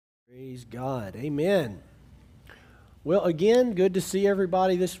Praise God. Amen. Well, again, good to see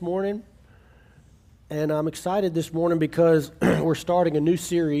everybody this morning. And I'm excited this morning because we're starting a new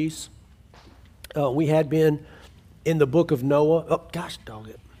series. We had been in the book of Noah. Oh, gosh, dog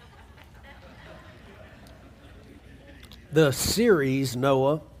it. The series,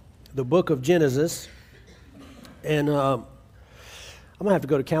 Noah, the book of Genesis. And I'm going to have to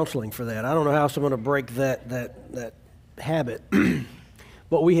go to counseling for that. I don't know how else I'm going to break that habit.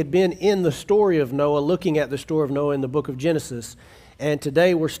 But we had been in the story of Noah, looking at the story of Noah in the book of Genesis. And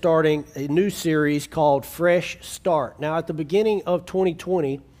today we're starting a new series called Fresh Start. Now, at the beginning of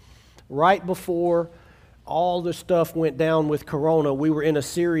 2020, right before all the stuff went down with Corona, we were in a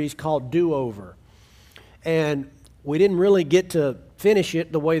series called Do Over. And we didn't really get to finish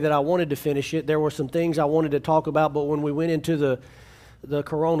it the way that I wanted to finish it. There were some things I wanted to talk about, but when we went into the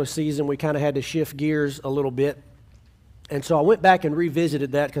Corona season, we kind of had to shift gears a little bit. And so I went back and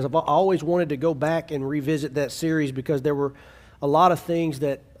revisited that because I always wanted to go back and revisit that series because there were a lot of things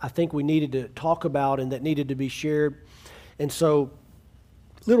that I think we needed to talk about and that needed to be shared. And so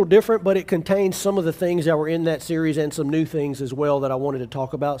a little different, but it contains some of the things that were in that series and some new things as well that I wanted to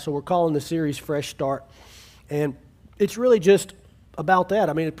talk about. So we're calling the series Fresh Start. And it's really just about that.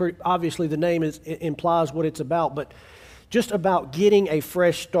 I mean, obviously the name implies what it's about, but just about getting a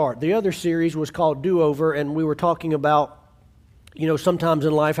fresh start. The other series was called Do Over, and we were talking about, you know, sometimes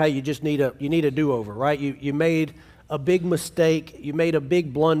in life how you just need a do-over, right? You made a big mistake, you made a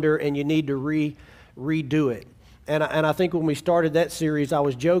big blunder, and you need to redo it. And I think when we started that series, I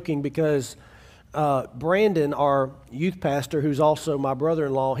was joking because Brandon, our youth pastor, who's also my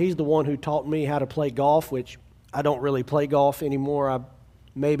brother-in-law, he's the one who taught me how to play golf, which I don't really play golf anymore.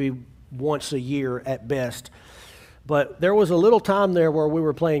 Maybe once a year at best. But there was a little time there where we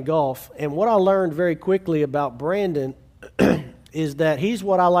were playing golf, and what I learned very quickly about Brandon is that he's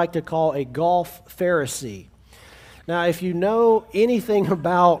what I like to call a golf Pharisee. Now, if you know anything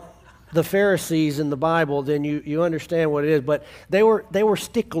about the Pharisees in the Bible, then you understand what it is. But they were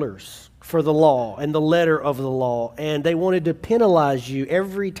sticklers for the law and the letter of the law, and they wanted to penalize you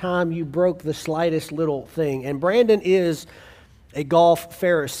every time you broke the slightest little thing. And Brandon is a golf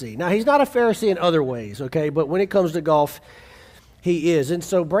Pharisee. Now, he's not a Pharisee in other ways, okay? But when it comes to golf, he is. And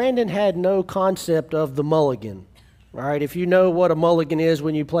so Brandon had no concept of the mulligan. All right, if you know what a mulligan is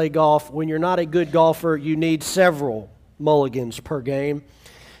when you play golf, when you're not a good golfer, you need several mulligans per game.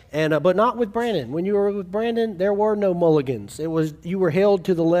 And but not with Brandon. When you were with Brandon, there were no mulligans. You were held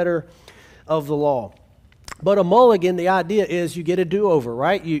to the letter of the law. But a mulligan, the idea is you get a do-over,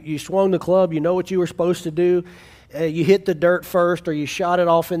 right? You swung the club, you know what you were supposed to do. You hit the dirt first, or you shot it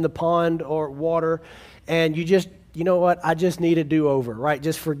off in the pond or water, and you know what, I just need a do-over, right?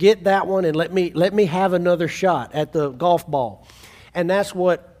 Just forget that one and let me have another shot at the golf ball. And that's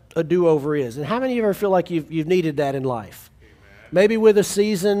what a do-over is. And how many of you ever feel like you've needed that in life? Amen. Maybe with a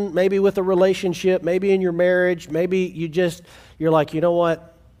season, maybe with a relationship, maybe in your marriage, maybe you're like, you know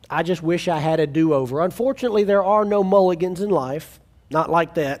what, I just wish I had a do-over. Unfortunately, there are no mulligans in life, not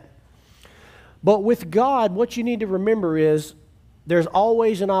like that. But with God, what you need to remember is there's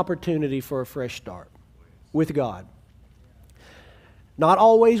always an opportunity for a fresh start with God. Not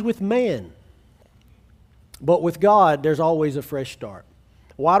always with man, but with God, there's always a fresh start.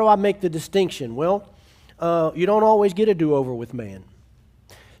 Why do I make the distinction? Well, you don't always get a do-over with man.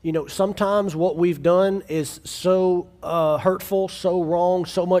 You know, sometimes what we've done is so hurtful, so wrong,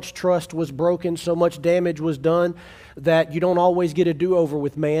 so much trust was broken, so much damage was done that you don't always get a do-over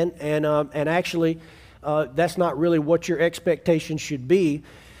with man. And actually, that's not really what your expectation should be.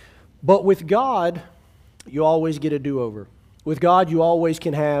 But with God, you always get a do-over. With God, you always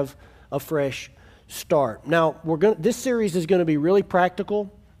can have a fresh start. Now, this series is going to be really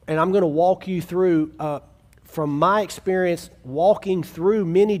practical, and I'm going to walk you through, from my experience, walking through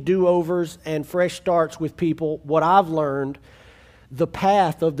many do-overs and fresh starts with people, what I've learned the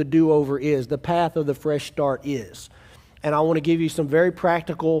path of the do-over is, the path of the fresh start is. And I want to give you some very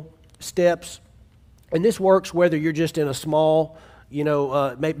practical steps. And this works whether you're just in a small,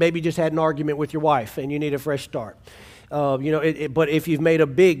 maybe just had an argument with your wife and you need a fresh start. But if you've made a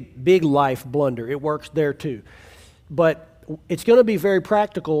big life blunder, it works there too. But it's going to be very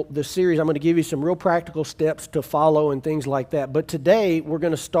practical, this series. I'm going to give you some real practical steps to follow and things like that. But today, we're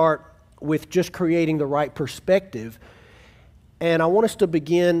going to start with just creating the right perspective. And I want us to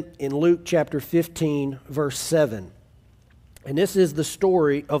begin in Luke chapter 15, verse 7. And this is the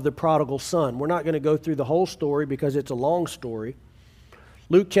story of the prodigal son. We're not going to go through the whole story because it's a long story.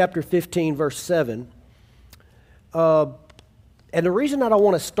 Luke chapter 15, verse 7. And the reason that I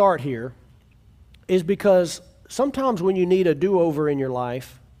want to start here is because sometimes when you need a do-over in your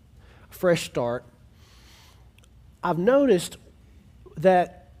life, fresh start, I've noticed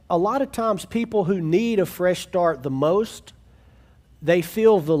that a lot of times people who need a fresh start the most, they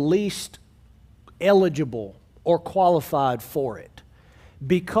feel the least eligible or qualified for it.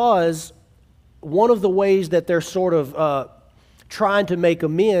 Because one of the ways that they're sort of trying to make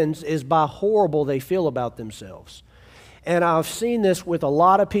amends is by horrible they feel about themselves. And I've seen this with a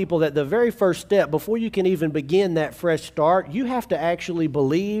lot of people, that the very first step, before you can even begin that fresh start, you have to actually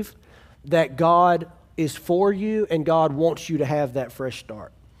believe that God is for you and God wants you to have that fresh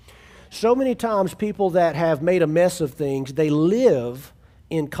start. So many times people that have made a mess of things, they live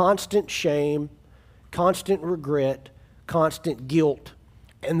in constant shame, constant regret, constant guilt,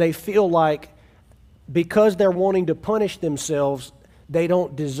 and they feel like because they're wanting to punish themselves, they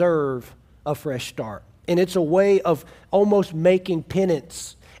don't deserve a fresh start. And it's a way of almost making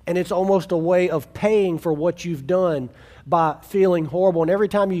penance. And it's almost a way of paying for what you've done by feeling horrible. And every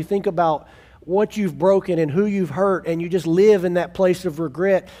time you think about what you've broken and who you've hurt, and you just live in that place of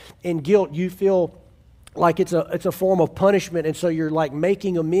regret and guilt, you feel like it's a form of punishment. And so you're like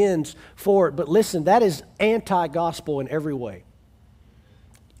making amends for it. But listen, that is anti-gospel in every way.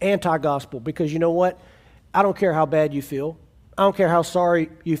 Anti-gospel, because you know what? I don't care how bad you feel. I don't care how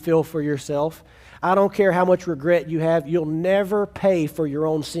sorry you feel for yourself. I don't care how much regret you have. You'll never pay for your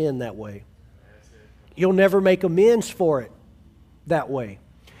own sin that way. You'll never make amends for it that way.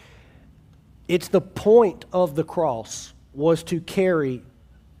 It's the point of the cross was to carry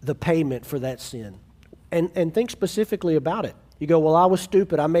the payment for that sin. And think specifically about it. You go, well, I was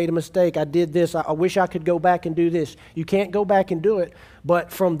stupid. I made a mistake. I did this. I wish I could go back and do this. You can't go back and do it.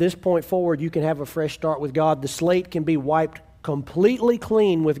 But from this point forward, you can have a fresh start with God. The slate can be wiped completely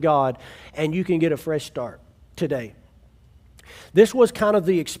clean with God, and you can get a fresh start today. This was kind of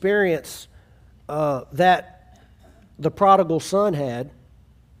the experience that the prodigal son had.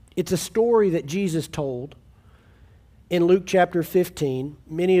 It's a story that Jesus told in Luke chapter 15.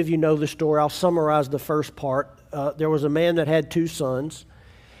 Many of you know the story. I'll summarize the first part. There was a man that had two sons,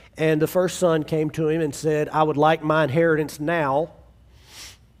 and the first son came to him and said, I would like my inheritance now.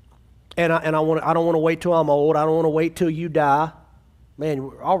 And I don't want to wait till I'm old. I don't want to wait till you die. Man,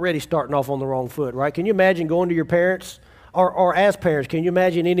 we're already starting off on the wrong foot, right? Can you imagine going to your parents, or as parents, can you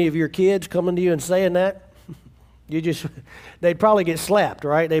imagine any of your kids coming to you and saying that? They'd probably get slapped,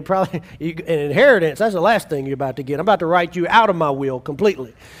 right? An inheritance, that's the last thing you're about to get. I'm about to write you out of my will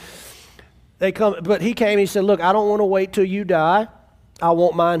completely. But he came, he said, look, I don't want to wait till you die. I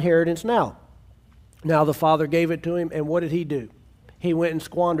want my inheritance now. Now the father gave it to him, and what did he do? He went and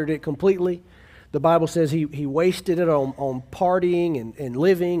squandered it completely. The Bible says he wasted it on partying and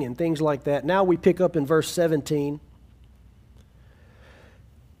living and things like that. Now we pick up in verse 17.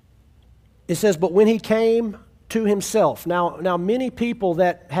 It says, but when he came to himself. Now many people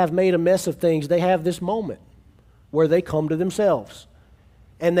that have made a mess of things, they have this moment where they come to themselves.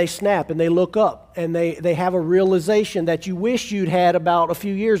 And they snap and they look up and they have a realization that you wish you'd had about a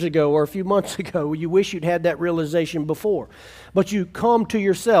few years ago or a few months ago. You wish you'd had that realization before. But you come to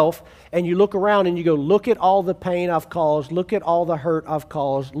yourself and you look around and you go, look at all the pain I've caused. Look at all the hurt I've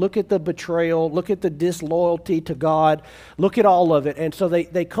caused. Look at the betrayal. Look at the disloyalty to God. Look at all of it. And so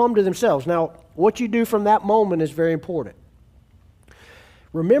they come to themselves. Now, what you do from that moment is very important.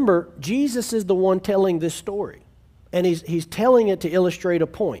 Remember, Jesus is the one telling this story. And he's telling it to illustrate a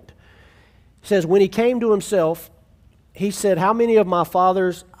point. He says, when he came to himself, he said, how many of my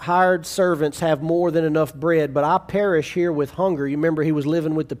father's hired servants have more than enough bread, but I perish here with hunger? You remember he was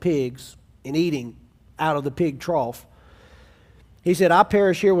living with the pigs and eating out of the pig trough. He said, I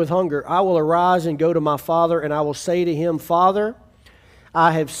perish here with hunger. I will arise and go to my father, and I will say to him, Father,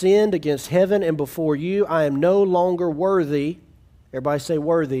 I have sinned against heaven and before you. I am no longer worthy. Everybody say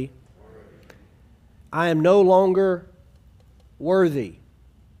worthy. I am no longer worthy.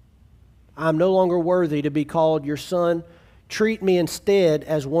 I am no longer worthy to be called your son. Treat me instead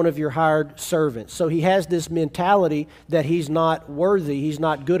as one of your hired servants. So he has this mentality that he's not worthy, he's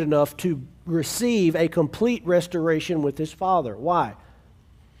not good enough to receive a complete restoration with his father. Why?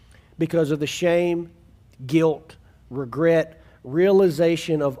 Because of the shame, guilt, regret,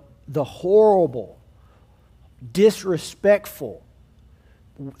 realization of the horrible, disrespectful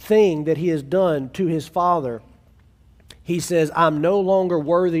thing that he has done to his father. He says, I'm no longer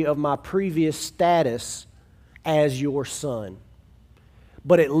worthy of my previous status as your son,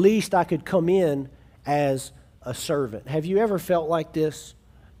 but at least I could come in as a servant. Have you ever felt like this?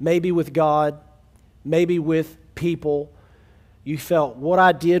 Maybe with God, maybe with people. You felt, what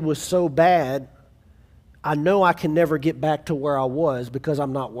I did was so bad, I know I can never get back to where I was because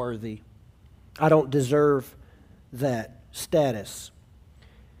I'm not worthy. I don't deserve that status.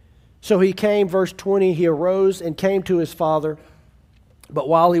 So he came, verse 20, he arose and came to his father. But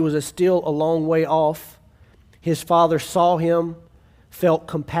while he was still a long way off, his father saw him, felt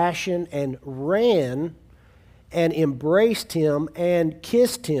compassion, and ran and embraced him and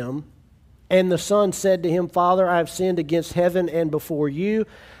kissed him. And the son said to him, Father, I have sinned against heaven and before you.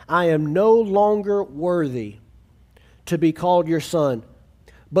 I am no longer worthy to be called your son.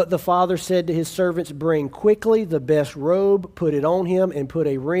 But the father said to his servants, Bring quickly the best robe, put it on him, and put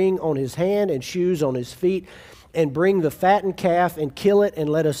a ring on his hand and shoes on his feet, and bring the fattened calf and kill it, and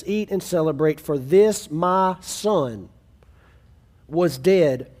let us eat and celebrate. For this my son was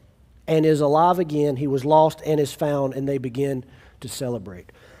dead and is alive again. He was lost and is found, and they begin to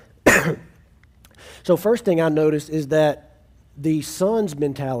celebrate. So first thing I noticed is that the son's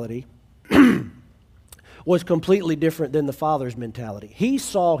mentality was completely different than the father's mentality. He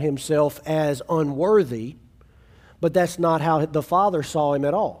saw himself as unworthy, but that's not how the father saw him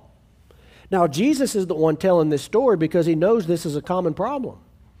at all. Now, Jesus is the one telling this story because he knows this is a common problem.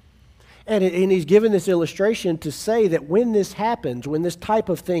 And he's given this illustration to say that when this happens, when this type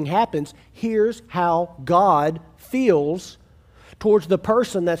of thing happens, here's how God feels towards the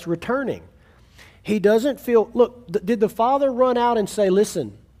person that's returning. He doesn't feel, look, did the father run out and say,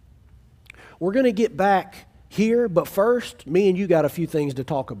 listen, we're going to get back here, but first, me and you got a few things to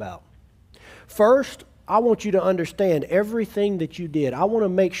talk about. First, I want you to understand everything that you did. I want to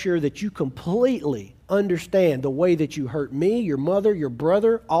make sure that you completely understand the way that you hurt me, your mother, your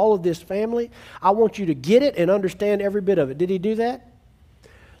brother, all of this family. I want you to get it and understand every bit of it. Did he do that?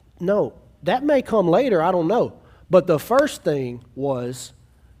 No. That may come later, I don't know. But the first thing was,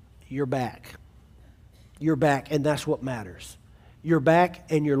 you're back. You're back, and that's what matters. You're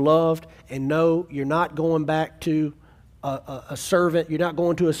back and you're loved, and no, you're not going back to a servant. You're not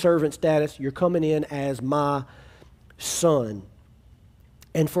going to a servant status. You're coming in as my son.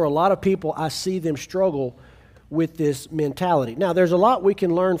 And for a lot of people, I see them struggle with this mentality. Now, there's a lot we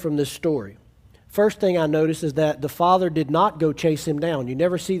can learn from this story. First thing I notice is that the father did not go chase him down. You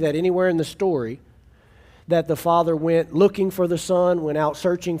never see that anywhere in the story, that the father went looking for the son, went out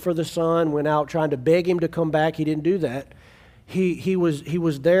searching for the son, went out trying to beg him to come back. He didn't do that. He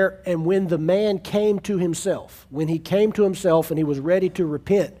was there, and when the man came to himself, when he came to himself and he was ready to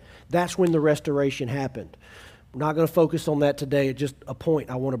repent, that's when the restoration happened. We're not going to focus on that today. It's just a point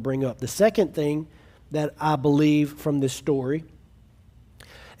I want to bring up. The second thing that I believe from this story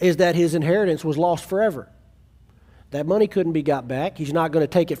is that his inheritance was lost forever. That money couldn't be got back. He's not going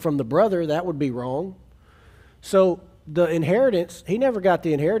to take it from the brother. That would be wrong. So the inheritance, he never got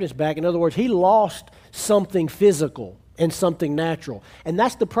the inheritance back. In other words, he lost something physical and something natural. And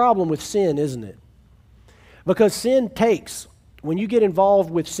that's the problem with sin, isn't it? Because sin takes. When you get involved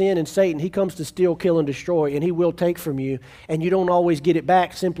with sin and Satan, he comes to steal, kill, and destroy, and he will take from you, and you don't always get it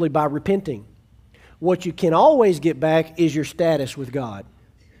back simply by repenting. What you can always get back is your status with God.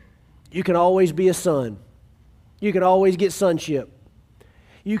 You can always be a son. You can always get sonship.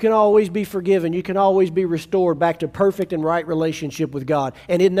 You can always be forgiven. You can always be restored back to perfect and right relationship with God.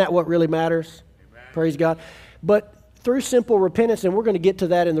 And isn't that what really matters? Amen. Praise God. But through simple repentance, and we're going to get to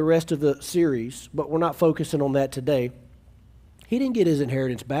that in the rest of the series, but we're not focusing on that today. He didn't get his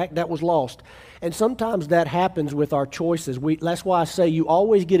inheritance back. That was lost. And sometimes that happens with our choices. That's why I say you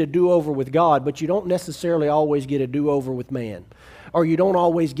always get a do-over with God, but you don't necessarily always get a do-over with man. Or you don't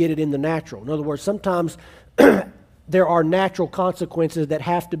always get it in the natural. In other words, sometimes there are natural consequences that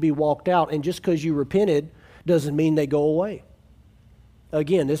have to be walked out, and just because you repented doesn't mean they go away.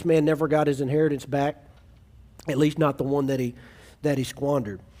 Again, this man never got his inheritance back, at least not the one that he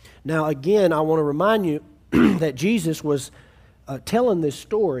squandered. Now, again, I want to remind you that Jesus was telling this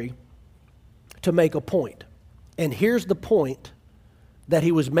story to make a point. And here's the point that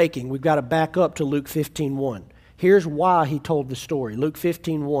he was making. We've got to back up to Luke 15:1. Here's why he told the story. Luke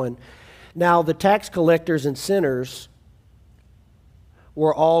 15:1. Now, the tax collectors and sinners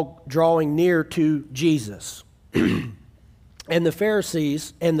were all drawing near to Jesus. And the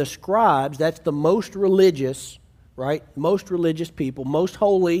Pharisees and the scribes, that's the most religious, right? Most religious people, most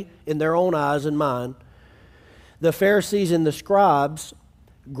holy in their own eyes and mind. The Pharisees and the scribes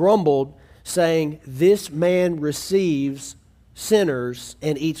grumbled, saying, "This man receives sinners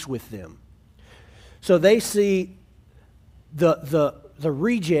and eats with them." So they see the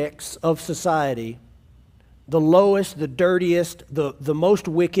rejects of society, the lowest, the dirtiest, the most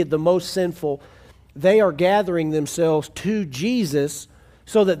wicked, the most sinful. They are gathering themselves to Jesus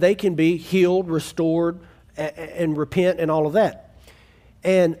so that they can be healed, restored, and repent and all of that.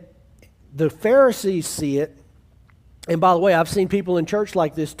 And the Pharisees see it. And by the way, I've seen people in church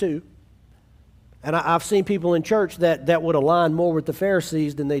like this too. And I've seen people in church that would align more with the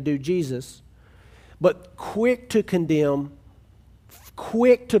Pharisees than they do Jesus. But quick to condemn,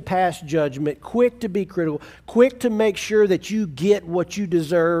 quick to pass judgment, quick to be critical, quick to make sure that you get what you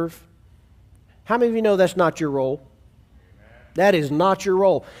deserve. How many of you know that's not your role? That is not your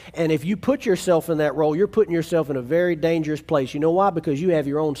role. And if you put yourself in that role, you're putting yourself in a very dangerous place. You know why? Because you have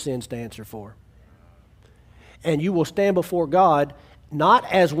your own sins to answer for. And you will stand before God not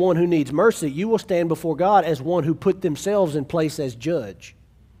as one who needs mercy. You will stand before God as one who put themselves in place as judge.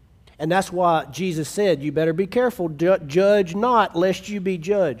 And that's why Jesus said, you better be careful. Judge not, lest you be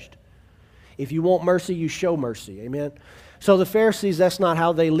judged. If you want mercy, you show mercy. Amen? So the Pharisees, that's not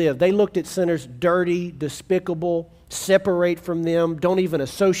how they lived. They looked at sinners dirty, despicable, separate from them, don't even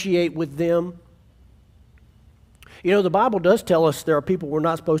associate with them. You know, the Bible does tell us there are people we're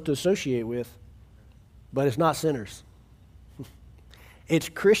not supposed to associate with, but it's not sinners. It's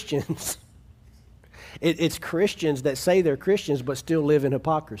Christians. It's Christians that say they're Christians but still live in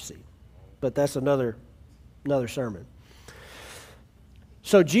hypocrisy. But that's another sermon.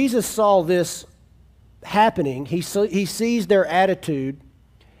 So Jesus saw this happening. He sees their attitude,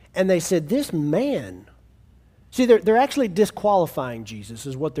 and they said, this man... See, they're actually disqualifying Jesus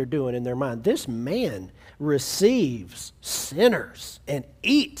is what they're doing in their mind. This man receives sinners and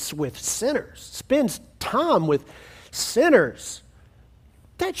eats with sinners, spends time with sinners.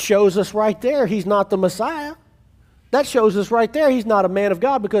 That shows us right there he's not the Messiah. That shows us right there he's not a man of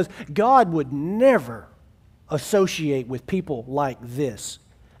God, because God would never associate with people like this.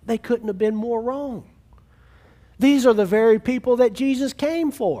 They couldn't have been more wrong. These are the very people that Jesus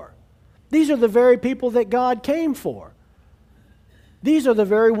came for. These are the very people that God came for. These are the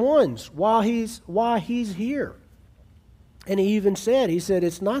very ones why he's here. And he even said,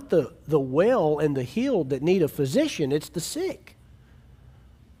 it's not the well and the healed that need a physician, it's the sick.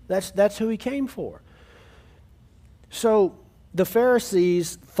 That's who he came for. So the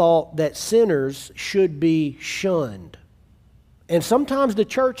Pharisees thought that sinners should be shunned. And sometimes the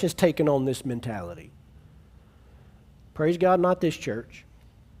church has taken on this mentality. Praise God, not this church.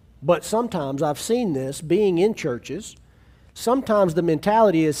 But sometimes I've seen this being in churches. Sometimes the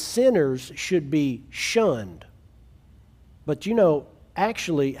mentality is sinners should be shunned. But you know,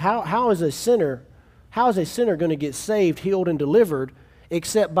 actually, how is a sinner going to get saved, healed, and delivered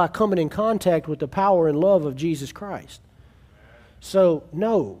except by coming in contact with the power and love of Jesus Christ? So,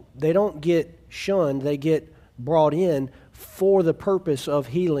 no, they don't get shunned. They get brought in for the purpose of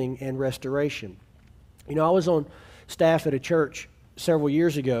healing and restoration. You know, I was on staff at a church several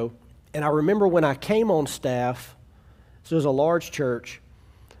years ago, and I remember when I came on staff, this was a large church.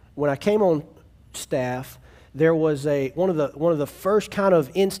 When I came on staff, there was one of the first kind of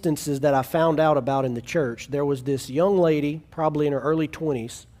instances that I found out about in the church. There was this young lady, probably in her early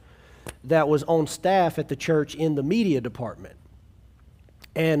 20s, that was on staff at the church in the media department.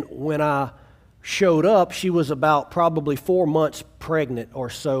 And when I showed up, she was about probably 4 months pregnant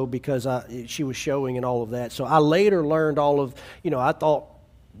or so, because she was showing and all of that. So I later learned all of, I thought,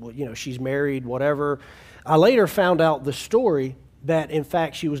 well, she's married, whatever. I later found out the story that, in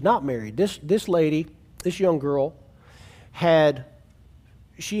fact, she was not married. This lady, this young girl,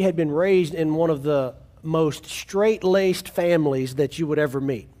 she had been raised in one of the most straight-laced families that you would ever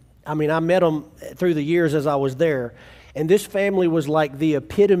meet. I mean, I met them through the years as I was there, and this family was like the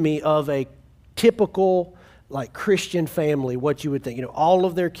epitome of a typical, like, Christian family, what you would think. All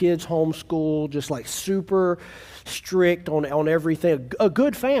of their kids homeschooled, just like super strict on everything. A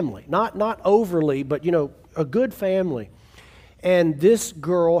good family, not overly, but, a good family. And this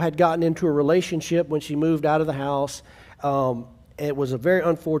girl had gotten into a relationship when she moved out of the house. It was a very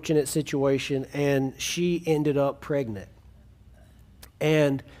unfortunate situation, and she ended up pregnant.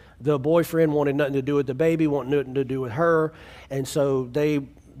 And the boyfriend wanted nothing to do with the baby, wanted nothing to do with her, and so they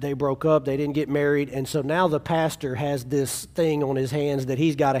broke up. They didn't get married, and so now the pastor has this thing on his hands that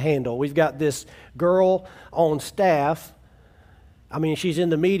he's got to handle. We've got this girl on staff. I mean, she's in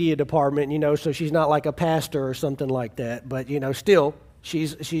the media department, so she's not like a pastor or something like that, but, still,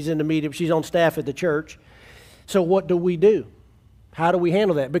 she's in the media, she's on staff at the church. So what do we do? How do we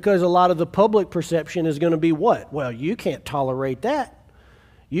handle that? Because a lot of the public perception is going to be what? Well, you can't tolerate that.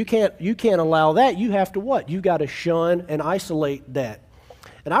 You can't allow that. You have to what? You got to shun and isolate that.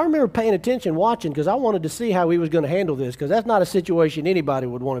 And I remember paying attention, watching, because I wanted to see how he was going to handle this, because that's not a situation anybody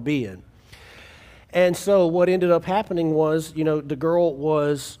would want to be in. And so what ended up happening was, the girl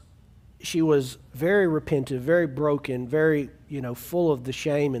was very repentant, very broken, very, full of the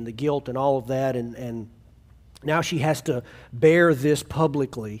shame and the guilt and all of that. And Now she has to bear this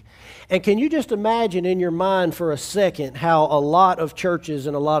publicly. And can you just imagine in your mind for a second how a lot of churches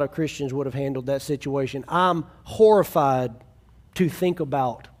and a lot of Christians would have handled that situation? I'm horrified to think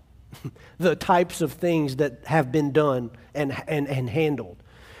about the types of things that have been done and handled.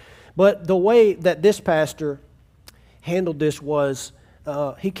 But the way that this pastor handled this was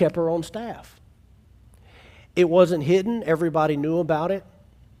he kept her on staff. It wasn't hidden. Everybody knew about it.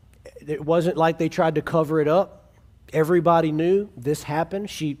 It wasn't like they tried to cover it up. Everybody knew this happened.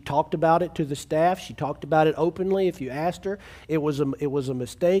 She talked about it to the staff. She talked about it openly. If you asked her, it was a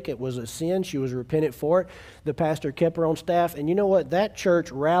mistake. It was a sin. She was repentant for it. The pastor kept her on staff. And you know what? That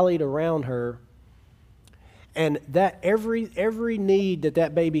church rallied around her. And that every need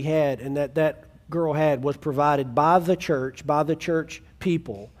that baby had and that girl had was provided by the church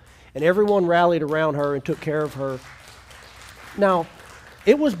people. And everyone rallied around her and took care of her. Now,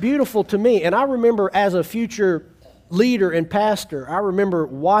 it was beautiful to me, and I remember as a future leader and pastor, I remember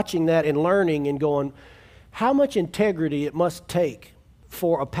watching that and learning and going, how much integrity it must take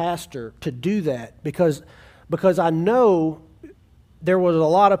for a pastor to do that, because I know there was a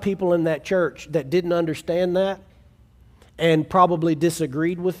lot of people in that church that didn't understand that and probably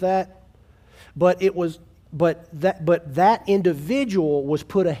disagreed with that, but that individual was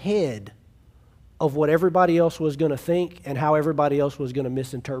put ahead of what everybody else was going to think and how everybody else was going to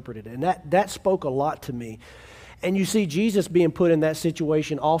misinterpret it. And that spoke a lot to me. And you see Jesus being put in that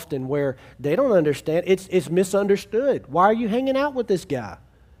situation often where they don't understand. It's misunderstood. Why are you hanging out with this guy?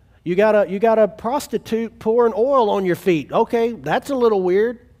 You got a prostitute pouring oil on your feet. Okay, that's a little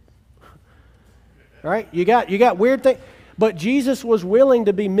weird. Right? You got weird things. But Jesus was willing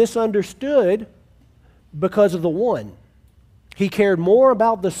to be misunderstood because of the one. He cared more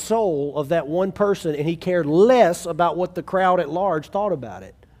about the soul of that one person, and he cared less about what the crowd at large thought about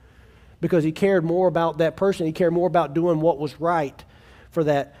it. Because he cared more about that person. He cared more about doing what was right for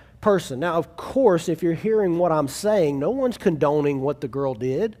that person. Now, of course, if you're hearing what I'm saying, no one's condoning what the girl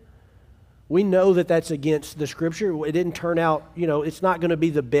did. We know that that's against the Scripture. It didn't turn out, it's not going to be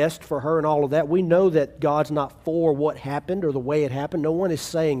the best for her and all of that. We know that God's not for what happened or the way it happened. No one is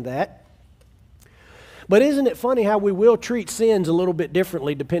saying that. But isn't it funny how we will treat sins a little bit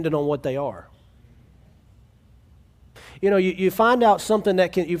differently depending on what they are? You find out something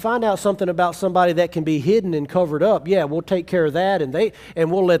about somebody that can be hidden and covered up. Yeah, we'll take care of that,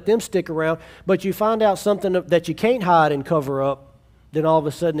 and we'll let them stick around. But you find out something that you can't hide and cover up, then all of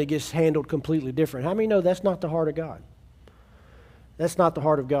a sudden it gets handled completely different. How many know that's not the heart of God? That's not the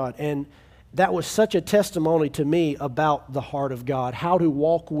heart of God. And that was such a testimony to me about the heart of God, how to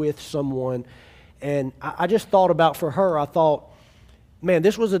walk with someone. And I just thought about for her, I thought, man,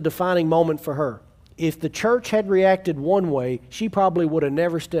 this was a defining moment for her. If the church had reacted one way, she probably would have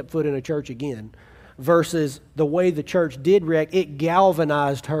never stepped foot in a church again. Versus the way the church did react, it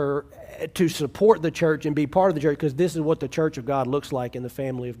galvanized her to support the church and be part of the church, because this is what the church of God looks like and the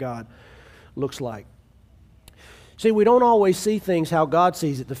family of God looks like. See, we don't always see things how God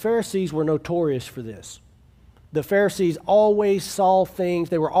sees it. The Pharisees were notorious for this. The Pharisees always saw things.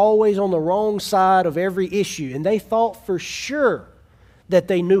 They were always on the wrong side of every issue, and they thought for sure that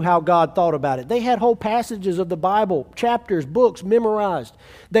they knew how God thought about it. They had whole passages of the Bible, chapters, books memorized.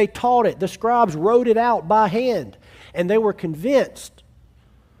 They taught it. The scribes wrote it out by hand, and they were convinced.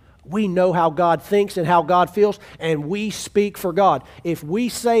 We know how God thinks and how God feels, and we speak for God. If we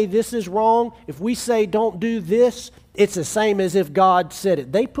say this is wrong, if we say don't do this, it's the same as if God said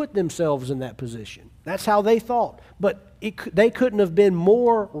it. They put themselves in that position. That's how they thought. But they couldn't have been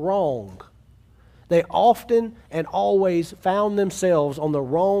more wrong. They often and always found themselves on the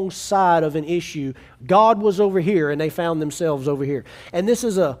wrong side of an issue. God was over here, and they found themselves over here. And this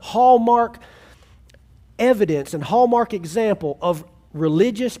is a hallmark evidence and hallmark example of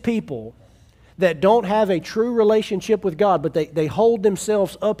religious people that don't have a true relationship with God, but they hold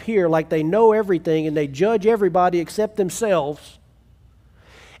themselves up here like they know everything, and they judge everybody except themselves.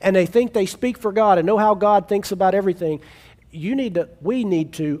 And they think they speak for God and know how God thinks about everything. We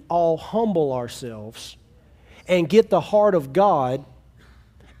need to all humble ourselves and get the heart of God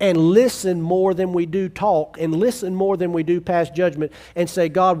and listen more than we do talk, and listen more than we do pass judgment, and say,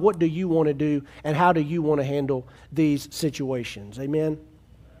 God, what do you want to do, and how do you want to handle these situations? Amen?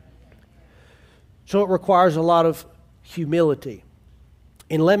 So it requires a lot of humility.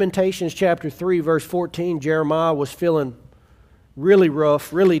 In Lamentations chapter 3, verse 14, Jeremiah was feeling really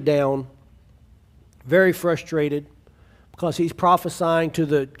rough, really down, very frustrated, because he's prophesying to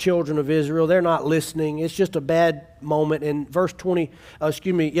the children of Israel. They're not listening. It's just a bad moment. In verse 21,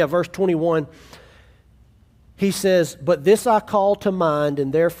 He says, but this I call to mind,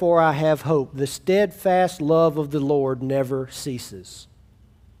 and therefore I have hope. The steadfast love of the Lord never ceases.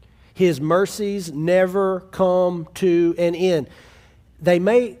 His mercies never come to an end.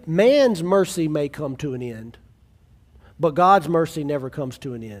 Man's mercy may come to an end, but God's mercy never comes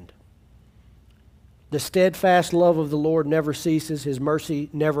to an end. The steadfast love of the Lord never ceases. His mercy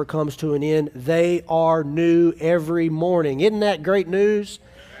never comes to an end. They are new every morning. Isn't that great news?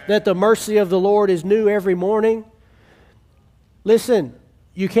 That the mercy of the Lord is new every morning. Listen,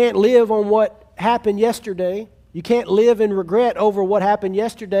 you can't live on what happened yesterday. You can't live in regret over what happened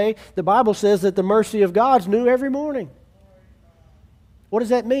yesterday. The Bible says that the mercy of God's new every morning. What does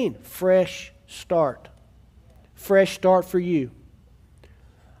that mean? Fresh start. Fresh start for you.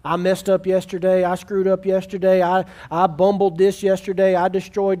 I messed up yesterday. I screwed up yesterday. I bumbled this yesterday. I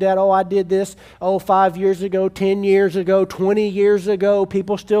destroyed that. Oh, I did this. 5 years ago, 10 years ago, 20 years ago.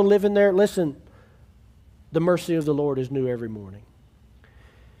 People still living there. Listen, the mercy of the Lord is new every morning.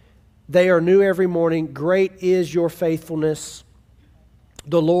 They are new every morning. Great is your faithfulness.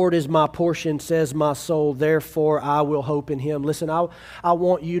 The Lord is my portion, says my soul. Therefore, I will hope in Him. Listen, I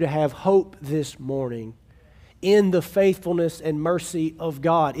want you to have hope this morning in the faithfulness and mercy of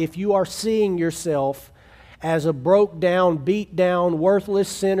God. If you are seeing yourself as a broke down, beat down, worthless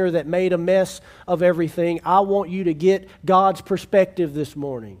sinner that made a mess of everything, I want you to get God's perspective this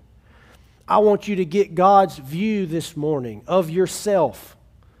morning. I want you to get God's view this morning of yourself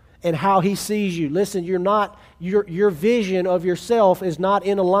and how He sees you. Listen, your vision of yourself is not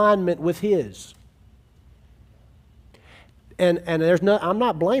in alignment with His. And I'm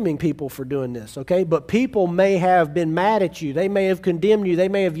not blaming people for doing this, okay? But people may have been mad at you. They may have condemned you. They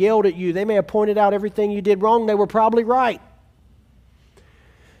may have yelled at you. They may have pointed out everything you did wrong. They were probably right.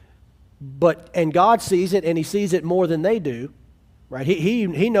 And God sees it, and He sees it more than they do, right?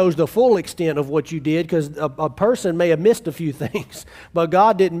 He knows the full extent of what you did, because a person may have missed a few things, but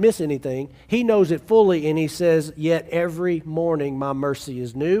God didn't miss anything. He knows it fully, and He says, yet every morning my mercy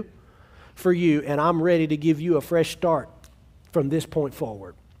is new for you, and I'm ready to give you a fresh start from this point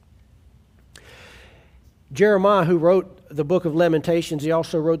forward. Jeremiah, who wrote the book of Lamentations, he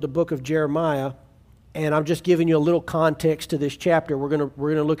also wrote the book of Jeremiah, and I'm just giving you a little context to this chapter. We're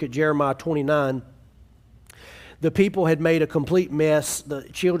going to look at Jeremiah 29. The people had made a complete mess, the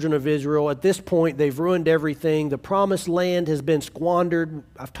children of Israel. At this point, they've ruined everything. The promised land has been squandered.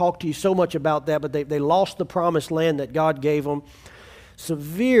 I've talked to you so much about that, but they lost the promised land that God gave them.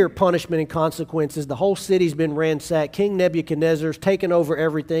 Severe punishment and consequences. The whole city's been ransacked. King Nebuchadnezzar's taken over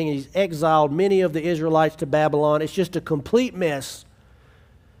everything. He's exiled many of the Israelites to Babylon. It's just a complete mess.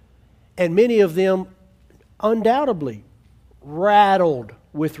 And many of them undoubtedly rattled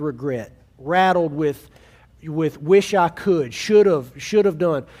with regret, rattled with wish I could, should have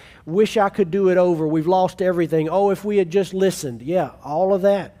done, wish I could do it over. We've lost everything. Oh, if we had just listened. Yeah, all of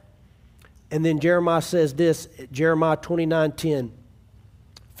that. And then Jeremiah says this, Jeremiah 29:10.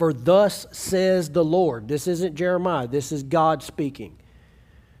 For thus says the Lord. This isn't Jeremiah. This is God speaking.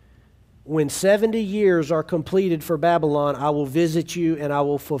 When 70 years are completed for Babylon, I will visit you and I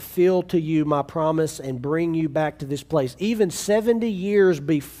will fulfill to you my promise and bring you back to this place. Even 70 years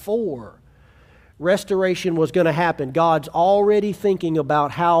before restoration was going to happen, God's already thinking about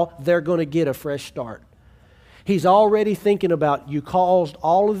how they're going to get a fresh start. He's already thinking about, you caused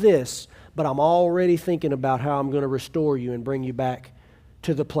all of this, but I'm already thinking about how I'm going to restore you and bring you back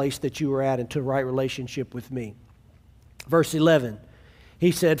to the place that you were at and to right relationship with me. Verse 11,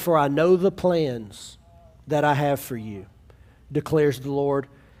 He said, for I know the plans that I have for you, declares the Lord.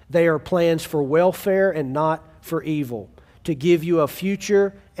 They are plans for welfare and not for evil, to give you a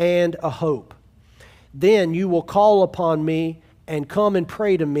future and a hope. Then you will call upon me and come and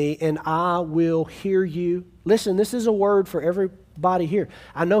pray to me, and I will hear you. Listen, this is a word for everybody here.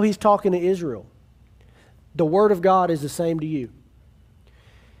 I know He's talking to Israel. The word of God is the same to you.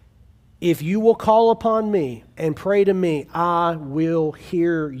 If you will call upon me and pray to me, I will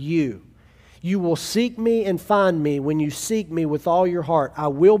hear you. You will seek me and find me when you seek me with all your heart. I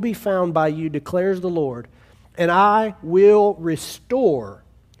will be found by you, declares the Lord, and I will restore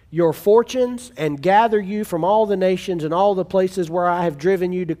your fortunes and gather you from all the nations and all the places where I have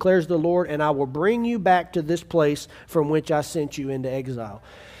driven you, declares the Lord, and I will bring you back to this place from which I sent you into exile.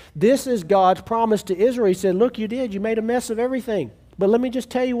 This is God's promise to Israel. He said, look, you made a mess of everything. But let me just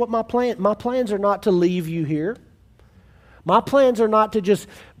tell you what my plans are not to leave you here. My plans are not to just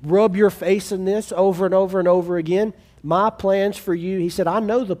rub your face in this over and over and over again. My plans for you, He said, I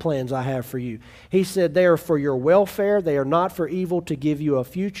know the plans I have for you. He said, they are for your welfare. They are not for evil, to give you a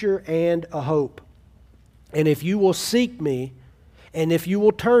future and a hope. And if you will seek me And if you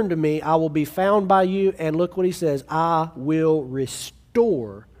will turn to me, I will be found by you. And look what he says, I will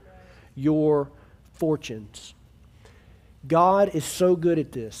restore your fortunes. God is so good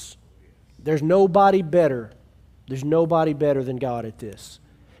at this. There's nobody better. There's nobody better than God at this.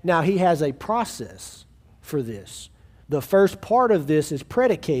 Now, he has a process for this. The first part of this is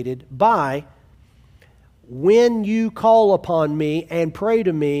predicated by when you call upon me and pray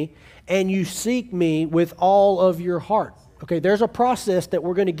to me and you seek me with all of your heart. Okay, there's a process that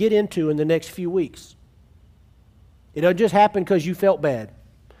we're going to get into in the next few weeks. It doesn't just happen because you felt bad.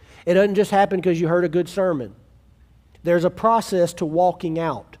 It doesn't just happen because you heard a good sermon. There's a process to walking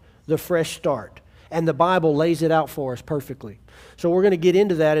out the fresh start. And the Bible lays it out for us perfectly. So we're going to get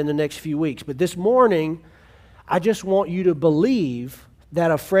into that in the next few weeks. But this morning, I just want you to believe that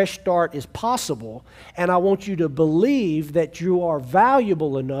a fresh start is possible. And I want you to believe that you are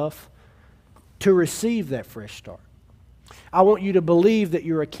valuable enough to receive that fresh start. I want you to believe that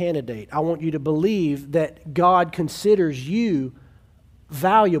you're a candidate. I want you to believe that God considers you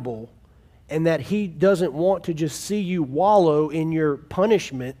valuable and that He doesn't want to just see you wallow in your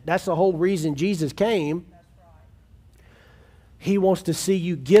punishment. That's the whole reason Jesus came. He wants to see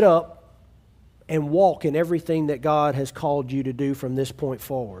you get up and walk in everything that God has called you to do from this point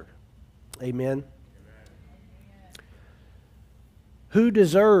forward. Amen. Who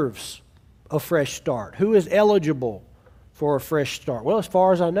deserves a fresh start? Who is eligible for a fresh start? Well, as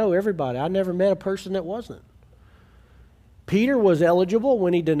far as I know, everybody. I never met a person that wasn't. Peter was eligible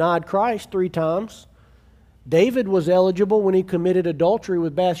when he denied Christ 3 times. David was eligible when he committed adultery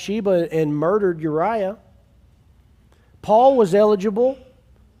with Bathsheba and murdered Uriah. Paul was eligible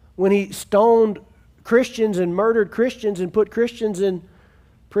when he stoned Christians and murdered Christians and put Christians in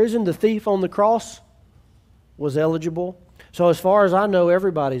prison. The thief on the cross was eligible. So as far as I know,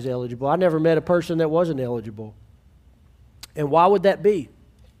 everybody's eligible. I never met a person that wasn't eligible. And why would that be?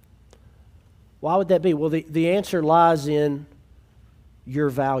 Why would that be? Well, the answer lies in your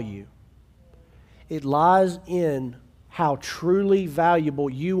value. It lies in how truly valuable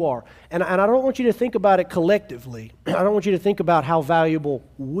you are. And I don't want you to think about it collectively. I don't want you to think about how valuable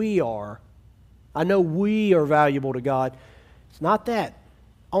we are. I know we are valuable to God. It's not that.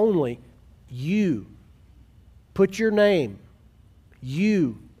 Only you. Put your name.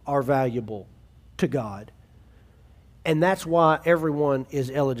 You are valuable to God. And that's why everyone is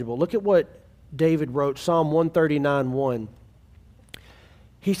eligible. Look at what David wrote, Psalm 139:1.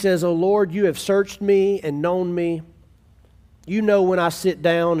 He says, O Lord, you have searched me and known me. You know when I sit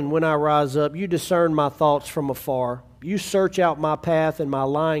down and when I rise up. You discern my thoughts from afar. You search out my path and my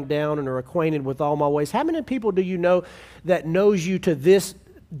lying down and are acquainted with all my ways. How many people do you know that knows you to this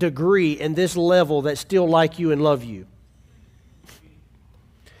degree and this level that still like you and love you?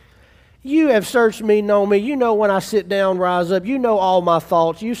 You have searched me, known me. You know when I sit down, rise up. You know all my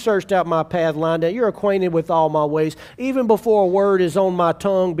thoughts. You searched out my path, lined out. You're acquainted with all my ways. Even before a word is on my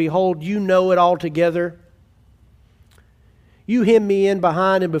tongue, behold, you know it altogether. You hem me in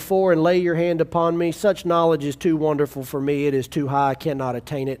behind and before and lay your hand upon me. Such knowledge is too wonderful for me. It is too high. I cannot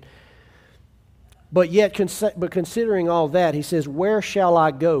attain it. But yet, considering all that, he says, where shall I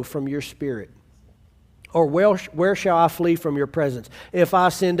go from your spirit? Or where shall I flee from your presence? If I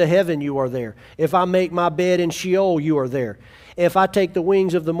ascend to heaven, you are there. If I make my bed in Sheol, you are there. If I take the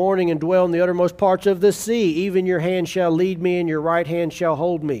wings of the morning and dwell in the uttermost parts of the sea, even your hand shall lead me and your right hand shall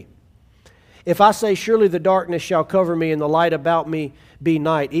hold me. If I say, surely the darkness shall cover me and the light about me be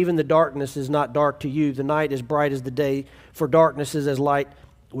night, even the darkness is not dark to you. The night is bright as the day, for darkness is as light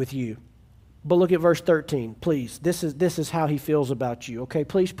with you. But look at verse 13, please. This is how he feels about you, okay?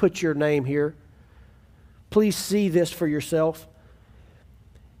 Please put your name here. Please see this for yourself.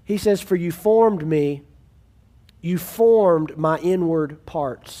 He says, for you formed me, you formed my inward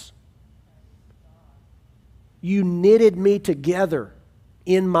parts. You knitted me together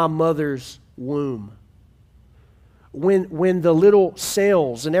in my mother's womb. When the little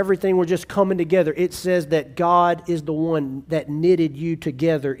cells and everything were just coming together, it says that God is the one that knitted you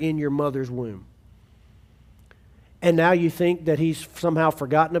together in your mother's womb. And now you think that He's somehow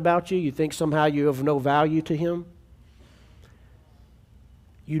forgotten about you? You think somehow you have no value to Him?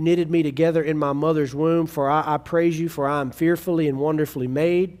 You knitted me together in my mother's womb, for I praise you, for I am fearfully and wonderfully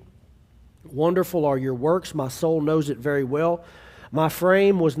made. Wonderful are your works, my soul knows it very well. My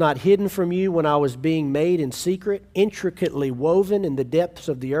frame was not hidden from you when I was being made in secret, intricately woven in the depths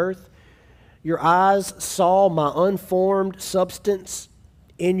of the earth. Your eyes saw my unformed substance.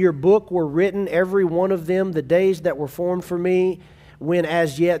 In your book were written, every one of them, the days that were formed for me, when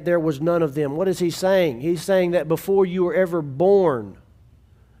as yet there was none of them. What is he saying? He's saying that before you were ever born,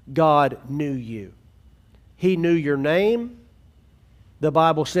 God knew you. He knew your name. The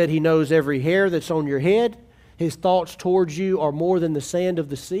Bible said He knows every hair that's on your head. His thoughts towards you are more than the sand of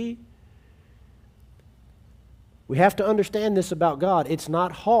the sea. We have to understand this about God. It's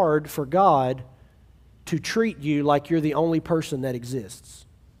not hard for God to treat you like you're the only person that exists.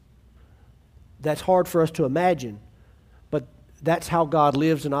 That's hard for us to imagine, but that's how God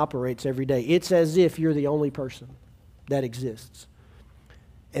lives and operates every day. It's as if you're the only person that exists.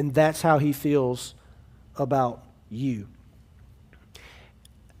 And that's how He feels about you.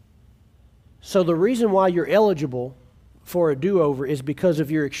 So the reason why you're eligible for a do-over is because of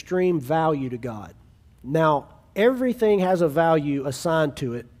your extreme value to God. Now, everything has a value assigned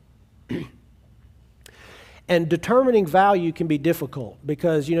to it. And determining value can be difficult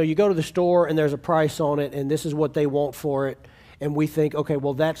because, you go to the store and there's a price on it and this is what they want for it. And we think, okay,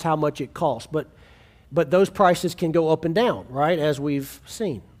 well, that's how much it costs. But those prices can go up and down, right, as we've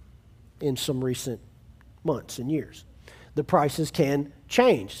seen in some recent months and years. The prices can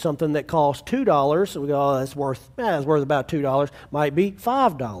change. Something that costs $2, we go, oh, it's worth about $2, might be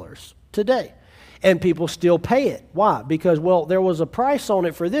 $5 today. And people still pay it. Why? Because, well, there was a price on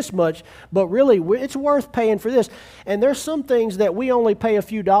it for this much, but really it's worth paying for this. And there's some things that we only pay a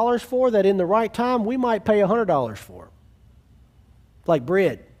few dollars for that in the right time we might pay $100 for. Like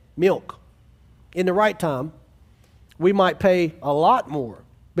bread, milk. In the right time, we might pay a lot more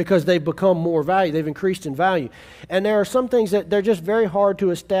because they've become more value. They've increased in value. And there are some things that they're just very hard to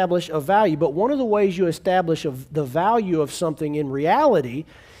establish a value. But one of the ways you establish the value of something in reality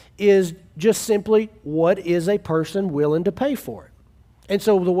is just simply, what is a person willing to pay for it? And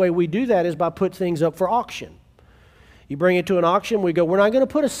so the way we do that is by putting things up for auction. You bring it to an auction, we go, we're not going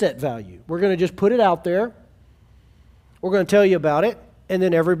to put a set value. We're going to just put it out there. We're going to tell you about it, and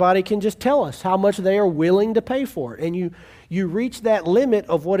then everybody can just tell us how much they are willing to pay for it. And you reach that limit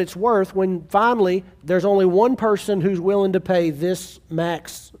of what it's worth when finally there's only one person who's willing to pay this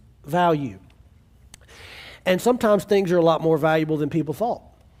max value. And sometimes things are a lot more valuable than people thought.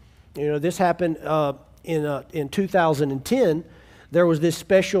 This happened in 2010. There was this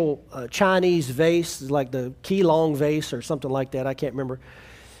special Chinese vase, like the Keelong vase or something like that. I can't remember.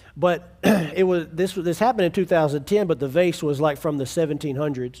 But this happened in 2010, but the vase was like from the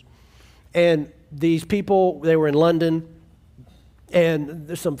 1700s. And these people, they were in London,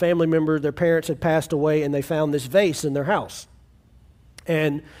 and some family members, their parents had passed away, and they found this vase in their house.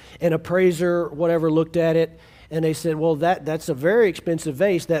 And an appraiser, whatever, looked at it, and they said, well, that's a very expensive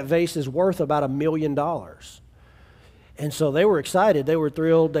vase. That vase is worth about $1 million. And so they were excited. They were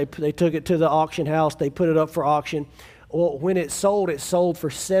thrilled. They took it to the auction house. They put it up for auction. Well, when it sold for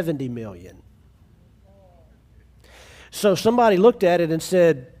 $70 million. So somebody looked at it and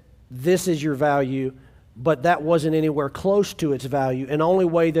said, this is your value, but that wasn't anywhere close to its value. And the only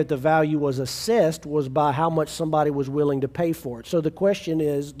way that the value was assessed was by how much somebody was willing to pay for it. So the question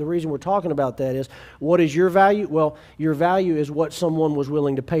is, the reason we're talking about that is, what is your value? Well, your value is what someone was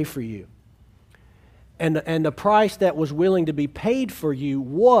willing to pay for you. And the price that was willing to be paid for you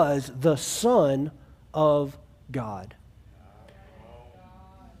was the Son of God.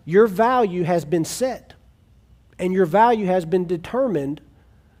 Your value has been set, and your value has been determined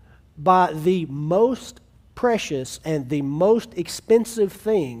by the most precious and the most expensive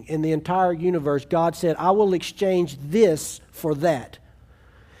thing in the entire universe. God said, I will exchange this for that,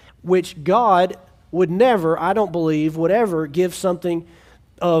 which God would never, I don't believe, would ever give something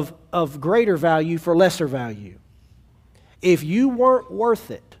of greater value for lesser value. If you weren't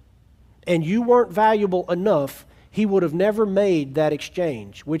worth it and you weren't valuable enough, He would have never made that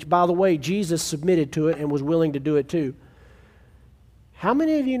exchange, which, by the way, Jesus submitted to it and was willing to do it too. How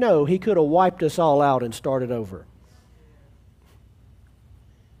many of you know He could have wiped us all out and started over?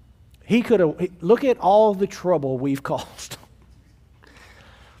 He could have, look at all the trouble we've caused.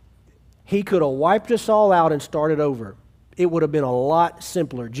 He could have wiped us all out and started over. It would have been a lot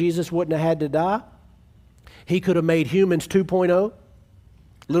simpler. Jesus wouldn't have had to die. He could have made humans 2.0, a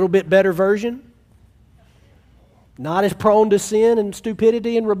little bit better version. Not as prone to sin and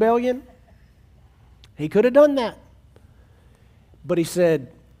stupidity and rebellion. He could have done that. But He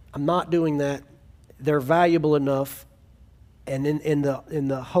said, I'm not doing that. They're valuable enough. And in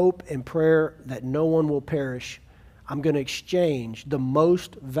the hope and prayer that no one will perish, I'm going to exchange the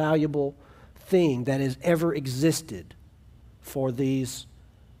most valuable thing that has ever existed for these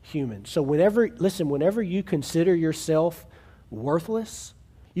humans. So whenever you consider yourself worthless,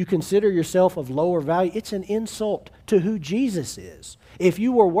 you consider yourself of lower value, it's an insult to who Jesus is. If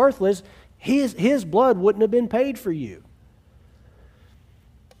you were worthless, His blood wouldn't have been paid for you.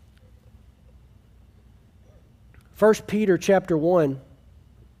 1 Peter chapter 1,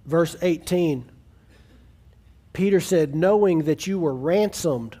 verse 18. Peter said, knowing that you were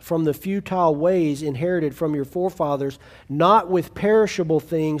ransomed from the futile ways inherited from your forefathers, not with perishable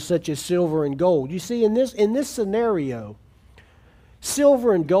things such as silver and gold. You see, in this scenario,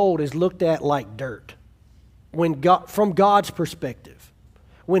 silver and gold is looked at like dirt from God's perspective.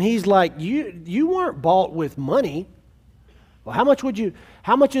 When he's like, you weren't bought with money. Well,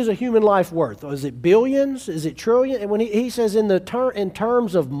 how much is a human life worth? Is it billions? Is it trillions? And when he says in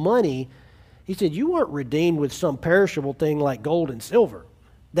terms of money, he said, you weren't redeemed with some perishable thing like gold and silver.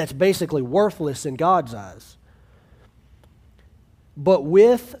 That's basically worthless in God's eyes. But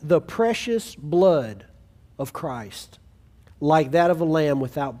with the precious blood of Christ, like that of a lamb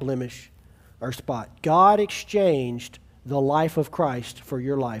without blemish or spot. God exchanged the life of Christ for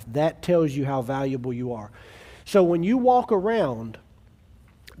your life. That tells you how valuable you are. So when you walk around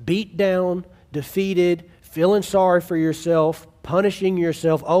beat down, defeated, feeling sorry for yourself, punishing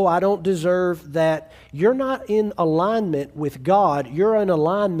yourself, oh, I don't deserve that, you're not in alignment with God, you're in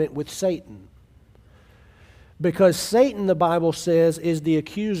alignment with Satan. Because Satan, the Bible says, is the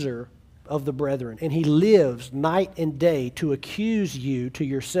accuser of the brethren, and he lives night and day to accuse you to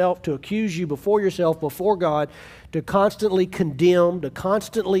yourself, to accuse you before yourself, before God, to constantly condemn, to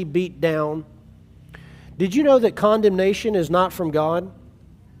constantly beat down. Did you know that condemnation is not from God?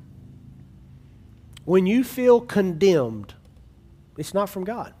 When you feel condemned, it's not from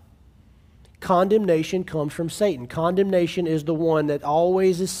God. Condemnation comes from Satan. Condemnation is the one that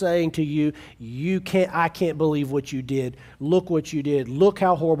always is saying to you, I can't believe what you did. Look what you did. Look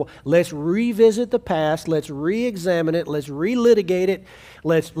how horrible. Let's revisit the past. Let's re-examine it. Let's relitigate it.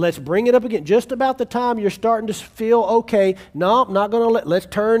 Let's bring it up again. Just about the time you're starting to feel, okay, no, I'm not going to let's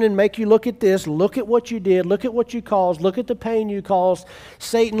turn and make you look at this. Look at what you did. Look at what you caused. Look at the pain you caused.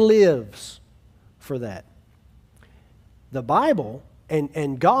 Satan lives for that. The Bible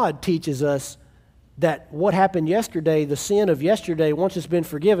and God teaches us that what happened yesterday, the sin of yesterday, once it's been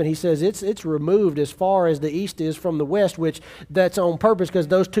forgiven, he says it's removed as far as the east is from the west, which that's on purpose because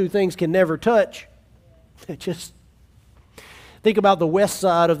those two things can never touch. Just think about the west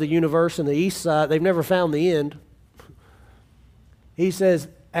side of the universe and the east side. They've never found the end. He says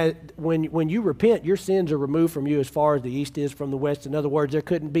when you repent, your sins are removed from you as far as the east is from the west. In other words, there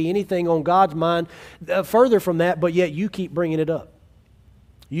couldn't be anything on God's mind further from that, but yet you keep bringing it up.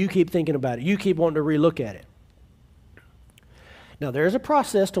 You keep thinking about it. You keep wanting to relook at it. Now, there's a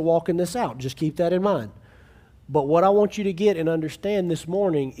process to walking this out. Just keep that in mind. But what I want you to get and understand this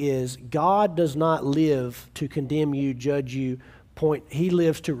morning is God does not live to condemn you, judge you, He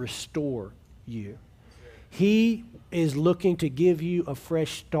lives to restore you. He is looking to give you a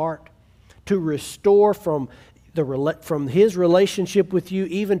fresh start, to restore from His relationship with you,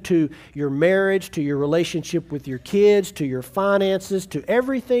 even to your marriage, to your relationship with your kids, to your finances, to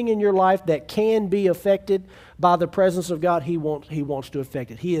everything in your life that can be affected by the presence of God. He wants to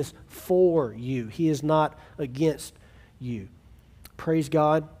affect it. He is for you. He is not against you. Praise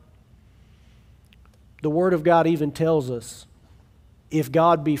God. The Word of God even tells us, if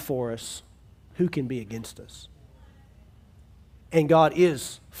God be for us, who can be against us? And God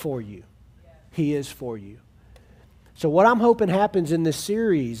is for you. He is for you. So what I'm hoping happens in this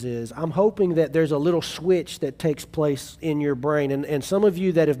series is I'm hoping that there's a little switch that takes place in your brain. And some of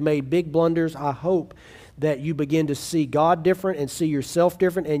you that have made big blunders, I hope that you begin to see God different and see yourself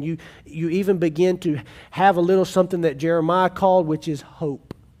different. And you even begin to have a little something that Jeremiah called, which is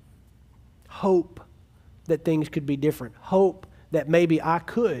hope. Hope that things could be different. Hope that maybe I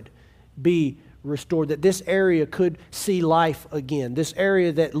could be restored, that this area could see life again. This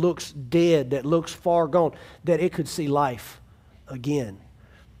area that looks dead, that looks far gone, that it could see life again.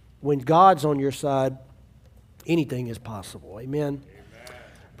 When God's on your side, anything is possible. Amen? Amen.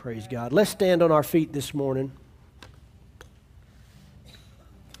 Praise God. Let's stand on our feet this morning.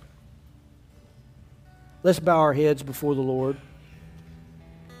 Let's bow our heads before the Lord.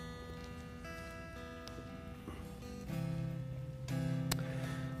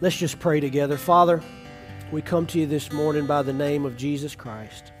 Let's just pray together. Father, we come to you this morning by the name of Jesus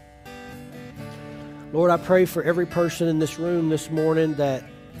Christ. Lord, I pray for every person in this room this morning that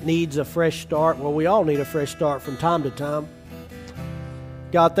needs a fresh start. Well, we all need a fresh start from time to time.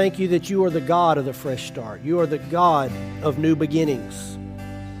 God, thank you that you are the God of the fresh start. You are the God of new beginnings,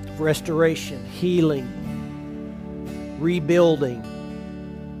 restoration, healing, rebuilding.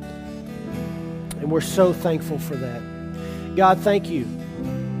 And we're so thankful for that. God, thank you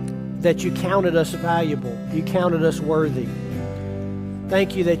that you counted us valuable. You counted us worthy.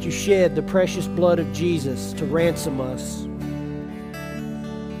 Thank you that you shed the precious blood of Jesus to ransom us.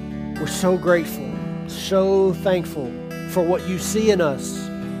 We're so grateful, so thankful for what you see in us.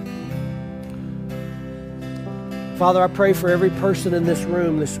 Father, I pray for every person in this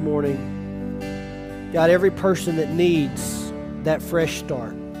room this morning. God, every person that needs that fresh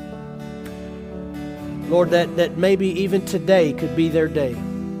start. Lord, that maybe even today could be their day.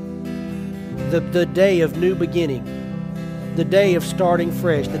 The day of new beginning. The day of starting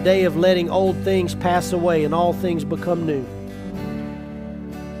fresh. The day of letting old things pass away and all things become new.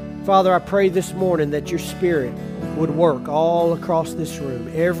 Father, I pray this morning that your Spirit would work all across this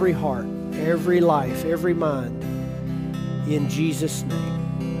room. Every heart, every life, every mind. In Jesus'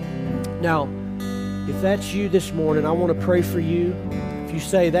 name. Now, if that's you this morning, I want to pray for you. If you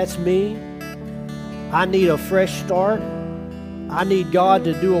say, that's me, I need a fresh start. I need God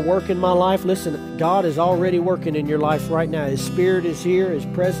to do a work in my life. Listen, God is already working in your life right now. His Spirit is here. His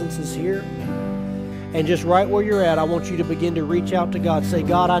presence is here. And just right where you're at, I want you to begin to reach out to God. Say,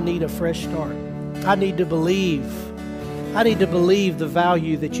 God, I need a fresh start. I need to believe. I need to believe the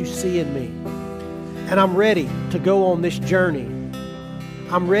value that you see in me. And I'm ready to go on this journey.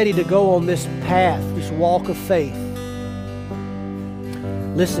 I'm ready to go on this path, this walk of faith.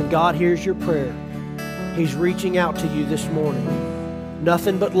 Listen, God hears your prayer. He's reaching out to you this morning.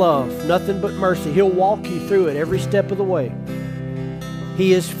 Nothing but love, nothing but mercy. He'll walk you through it every step of the way.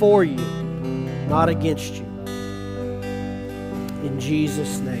 He is for you, not against you. In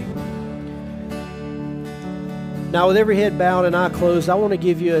Jesus' name. Now, with every head bowed and eye closed, I want to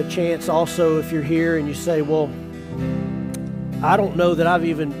give you a chance also if you're here and you say, well, I don't know that I've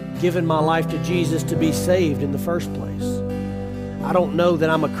even given my life to Jesus to be saved in the first place. I don't know that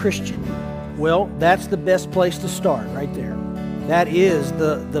I'm a Christian. Well, that's the best place to start right there. That is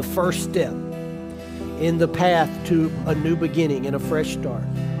the first step in the path to a new beginning and a fresh start.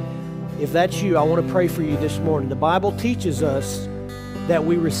 If that's you, I want to pray for you this morning. The Bible teaches us that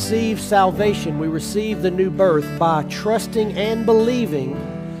we receive salvation, we receive the new birth by trusting and believing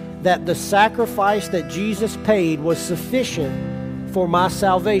that the sacrifice that Jesus paid was sufficient for my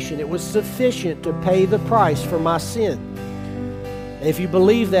salvation. It was sufficient to pay the price for my sin. And if you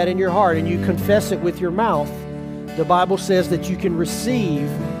believe that in your heart and you confess it with your mouth, the Bible says that you can receive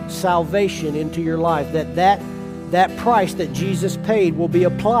salvation into your life, that price that Jesus paid will be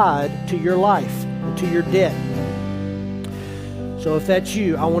applied to your life and to your debt. So if that's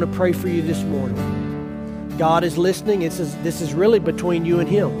you, I want to pray for you this morning. God is listening. This is really between you and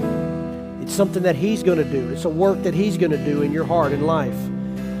Him. It's something that He's going to do. It's a work that He's going to do in your heart and life.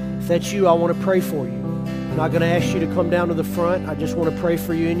 If that's you, I want to pray for you. I'm not going to ask you to come down to the front. I just want to pray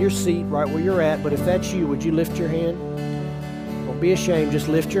for you in your seat right where you're at. But if that's you, would you lift your hand? Don't be ashamed. Just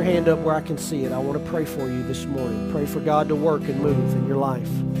lift your hand up where I can see it. I want to pray for you this morning. Pray for God to work and move in your life.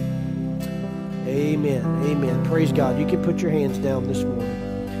 Amen. Amen. Praise God. You can put your hands down this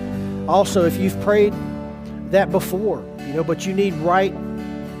morning. Also, if you've prayed that before, but you need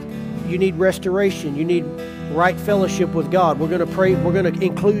restoration. You need right fellowship with God. We're going to pray. We're going to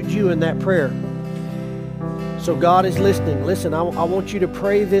include you in that prayer. So God is listening. Listen, I want you to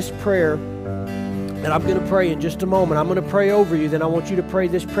pray this prayer that I'm going to pray in just a moment. I'm going to pray over you. Then I want you to pray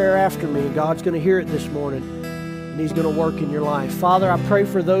this prayer after me. And God's going to hear it this morning. And He's going to work in your life. Father, I pray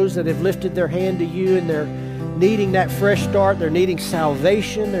for those that have lifted their hand to you and they're needing that fresh start. They're needing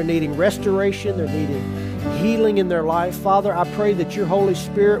salvation. They're needing restoration. They're needing healing in their life. Father, I pray that your Holy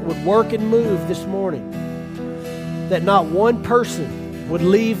Spirit would work and move this morning. That not one person would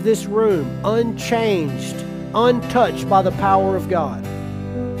leave this room unchanged, untouched by the power of God.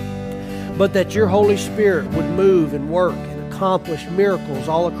 But that your Holy Spirit would move and work and accomplish miracles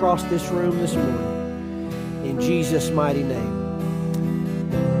all across this room this morning. In Jesus' mighty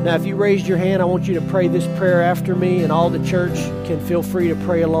name. Now, if you raised your hand, I want you to pray this prayer after me, and all the church can feel free to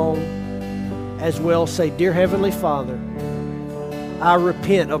pray along as well. Say, Dear Heavenly Father, I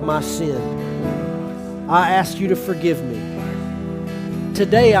repent of my sin. I ask you to forgive me.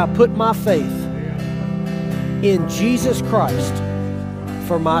 Today, I put my faith in Jesus Christ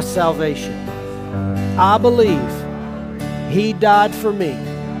for my salvation. I believe He died for me,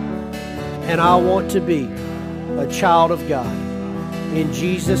 and I want to be a child of God. In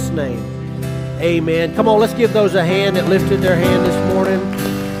Jesus' name, amen. Come on, let's give those a hand that lifted their hand this morning.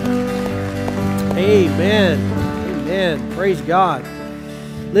 Amen. Amen. Praise God.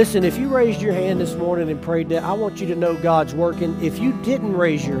 Listen, if you raised your hand this morning and prayed that, I want you to know God's working. If you didn't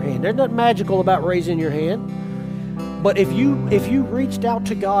raise your hand, there's nothing magical about raising your hand. But if you reached out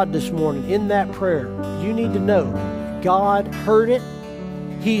to God this morning in that prayer, you need to know God heard it.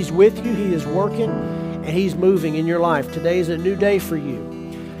 He's with you. He is working, and He's moving in your life. Today is a new day for you.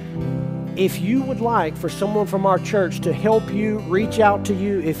 If you would like for someone from our church to help you, reach out to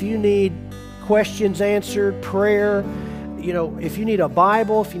you, if you need questions answered, prayer, if you need a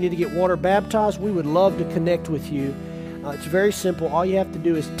Bible, if you need to get water baptized, we would love to connect with you. It's very simple. All you have to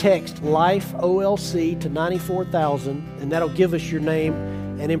do is text Life OLC to 94,000, and that'll give us your name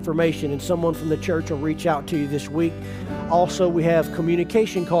and information, and someone from the church will reach out to you this week. Also, we have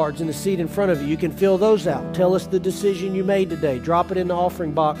communication cards in the seat in front of you. You can fill those out. Tell us the decision you made today. Drop it in the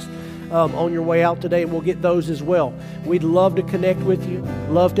offering box on your way out today, and we'll get those as well. We'd love to connect with you,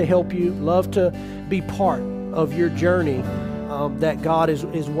 love to help you, love to be part of your journey that God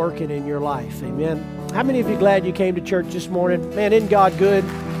is working in your life. Amen. How many of you glad you came to church this morning? Man, isn't God good?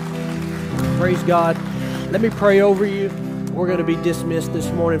 Praise God. Let me pray over you. We're going to be dismissed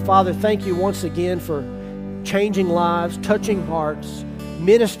this morning. Father, thank you once again for changing lives, touching hearts,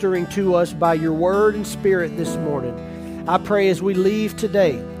 ministering to us by your word and spirit this morning. I pray as we leave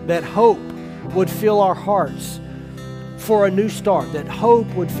today that hope would fill our hearts for a new start, that hope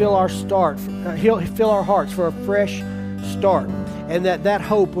would fill our hearts for a fresh start, and that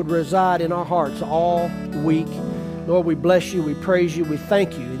hope would reside in our hearts all week. Lord, we bless you, we praise you, we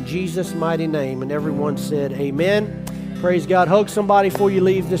thank you in Jesus' mighty name. And everyone said amen. Praise God. Hug somebody before you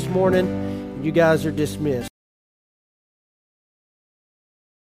leave this morning. You guys are dismissed.